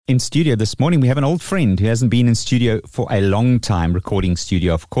In studio this morning, we have an old friend who hasn't been in studio for a long time, recording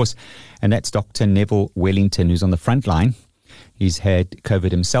studio, of course, and that's Dr. Neville Wellington, who's on the front line. He's had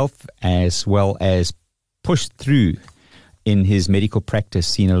COVID himself, as well as pushed through in his medical practice,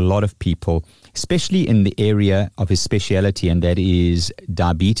 seen a lot of people, especially in the area of his speciality, and that is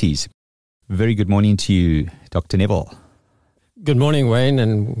diabetes. Very good morning to you, Dr. Neville. Good morning, Wayne,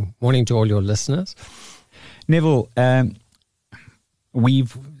 and morning to all your listeners. Neville,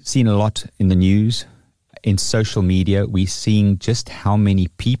 we've seen a lot in the news, in social media. We're seeing just how many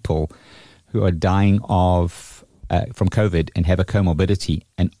people who are dying of from COVID and have a comorbidity,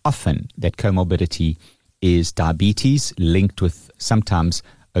 and often that comorbidity is diabetes linked with sometimes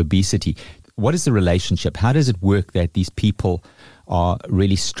obesity. What is the relationship? How does it work that these people are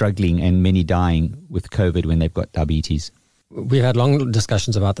really struggling and many dying with COVID when they've got diabetes? We've had long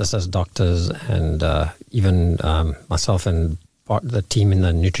discussions about this as doctors, and even myself and part of the team in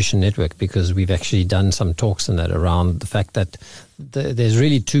the Nutrition Network, because we've actually done some talks in that around the fact that there's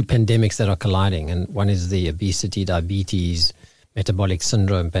really two pandemics that are colliding, and one is the obesity, diabetes, metabolic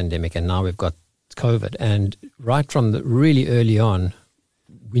syndrome pandemic, and now we've got COVID. And right from the really early on,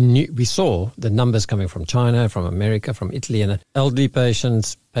 we saw the numbers coming from China, from America, from Italy, and elderly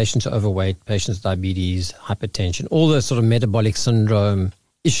patients, patients overweight, patients with diabetes, hypertension, all those sort of metabolic syndrome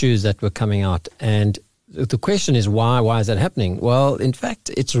issues that were coming out. And the question is why is that happening? Well, in fact,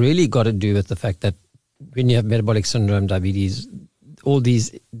 it's really got to do with the fact that when you have metabolic syndrome, diabetes, all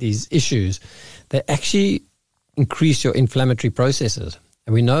these issues, they actually increase your inflammatory processes.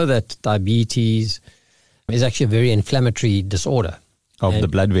 And we know that diabetes is actually a very inflammatory disorder. Of the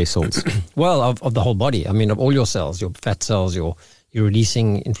blood vessels? Well, of the whole body. I mean, of all your cells, your fat cells, you're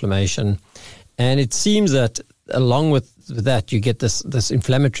releasing inflammation. And it seems that along with that, you get this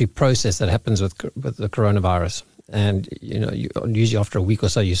inflammatory process that happens with the coronavirus. And, usually after a week or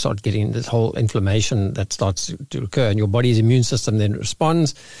so, you start getting this whole inflammation that starts to occur, and your body's immune system then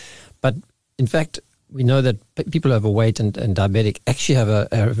responds. But in fact, we know that people who are overweight and diabetic actually have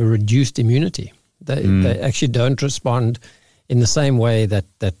a reduced immunity. They actually don't respond in the same way that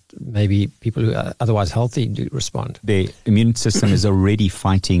maybe people who are otherwise healthy do respond. The immune system is already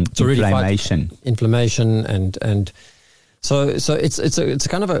fighting inflammation. And so it's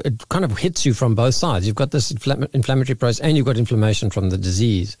kind of it kind of hits you from both sides. You've got this inflammatory process, and you've got inflammation from the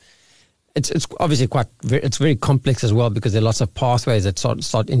disease. It's obviously it's very complex as well, because there are lots of pathways that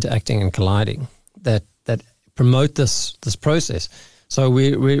start interacting and colliding that promote this process. So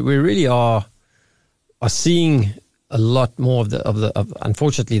we really are seeing a lot more of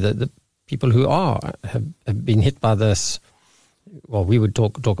unfortunately the people who have been hit by this. Well, we would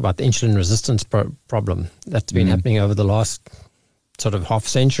talk about the insulin resistance problem that's been happening over the last sort of half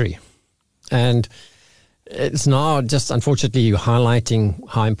century, and it's now just unfortunately highlighting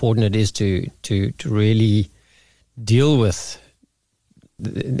how important it is to really deal with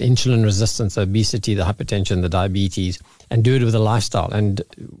the insulin resistance, the obesity, the hypertension, the diabetes, and do it with a lifestyle. And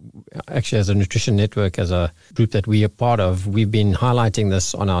actually, as a Nutrition Network, as a group that we are part of, we've been highlighting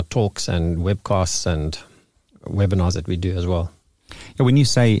this on our talks and webcasts and webinars that we do as well. Yeah, when you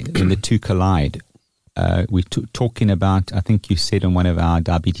say when the two collide, we're talking about, I think you said on one of our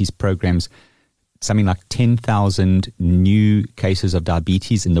diabetes programs, something like 10,000 new cases of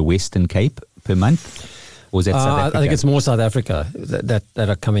diabetes in the Western Cape per month. Or is that South Africa? I think it's more South Africa that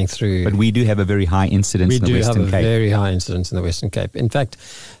are coming through. But we do have a very high incidence in the Western Cape. We do have a very high incidence in the Western Cape. In fact,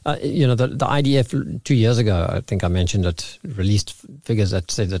 the IDF 2 years ago, I think I mentioned it, released figures that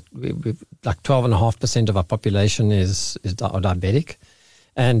said that we've like 12.5% of our population is diabetic.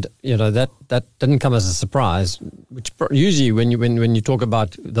 And, that didn't come as a surprise, which usually when you talk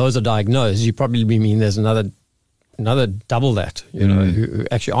about those are diagnosed, you probably mean there's another double that, who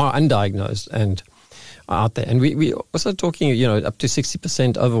actually are undiagnosed and out there. And we also talking, up to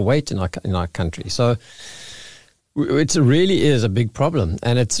 60% overweight in our country. So it really is a big problem,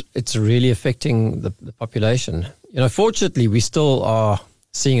 and it's really affecting the population. Fortunately, we still are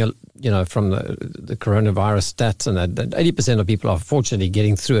seeing from the coronavirus stats, and that 80% of people are fortunately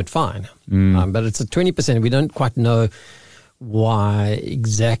getting through it fine. But it's a 20%. We don't quite know why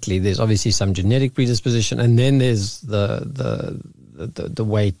exactly. There's obviously some genetic predisposition, and then there's the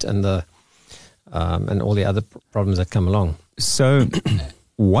weight and and all the other problems that come along. So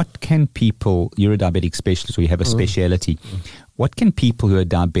what can people, you're a diabetic specialist, or you have a speciality, what can people who are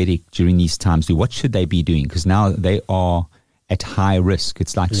diabetic during these times do? What should they be doing? Because now they are at high risk.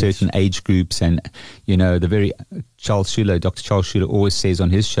 It's like certain age groups, and, the very Dr. Charles Schuler always says on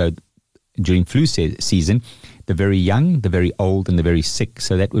his show during flu season, the very young, the very old, and the very sick.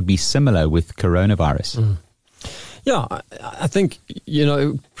 So that would be similar with coronavirus. Yeah, I think,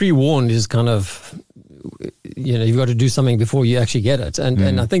 pre-warned is kind of, you've got to do something before you actually get it.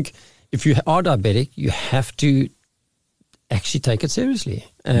 And I think if you are diabetic, you have to actually take it seriously.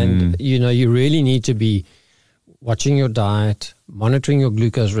 And, you really need to be watching your diet, monitoring your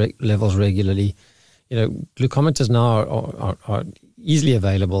glucose levels regularly. Glucometers now are easily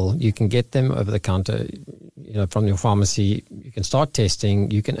available. You can get them over the counter, from your pharmacy. You can start testing.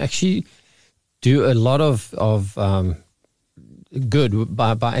 You can actually do a lot of good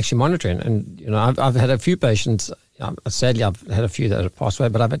by actually monitoring. And, I've had a few patients, sadly I've had a few that have passed away,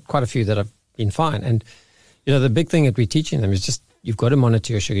 but I've had quite a few that have been fine. And, the big thing that we're teaching them is just, you've got to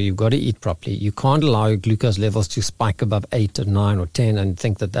monitor your sugar. You've got to eat properly. You can't allow your glucose levels to spike above 8 or 9 or 10 and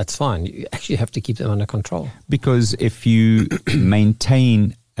think that that's fine. You actually have to keep them under control. Because if you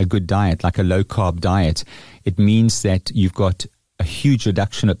maintain a good diet, like a low-carb diet, it means that you've got a huge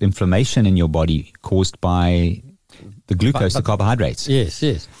reduction of inflammation in your body caused by the glucose, the carbohydrates. Yes.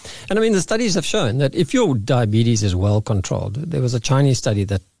 And I mean, the studies have shown that if your diabetes is well controlled, there was a Chinese study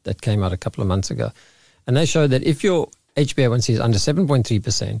that came out a couple of months ago, and they showed that if your HbA1c is under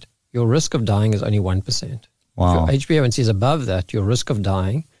 7.3%, your risk of dying is only 1%. Wow. If your HbA1c is above that, your risk of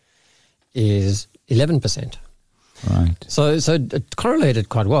dying is 11%. Right. So it correlated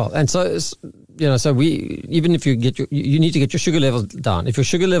quite well. And so even if you you need to get your sugar levels down. If your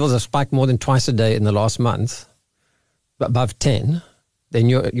sugar levels have spiked more than twice a day in the last month, above 10, then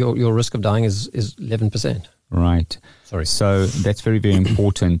your risk of dying is 11%. Right. Sorry. So that's very, very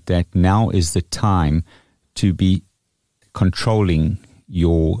important that now is the time to be controlling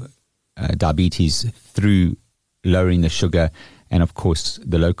your diabetes through lowering the sugar and, of course,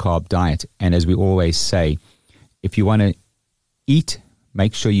 the low-carb diet. And as we always say, if you want to eat,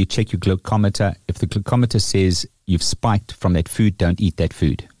 make sure you check your glucometer. If the glucometer says you've spiked from that food, don't eat that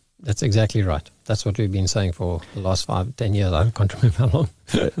food. That's exactly right. That's what we've been saying for the last 5-10 years. I can't remember how long.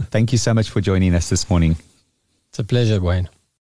 Thank you so much for joining us this morning. It's a pleasure, Wayne.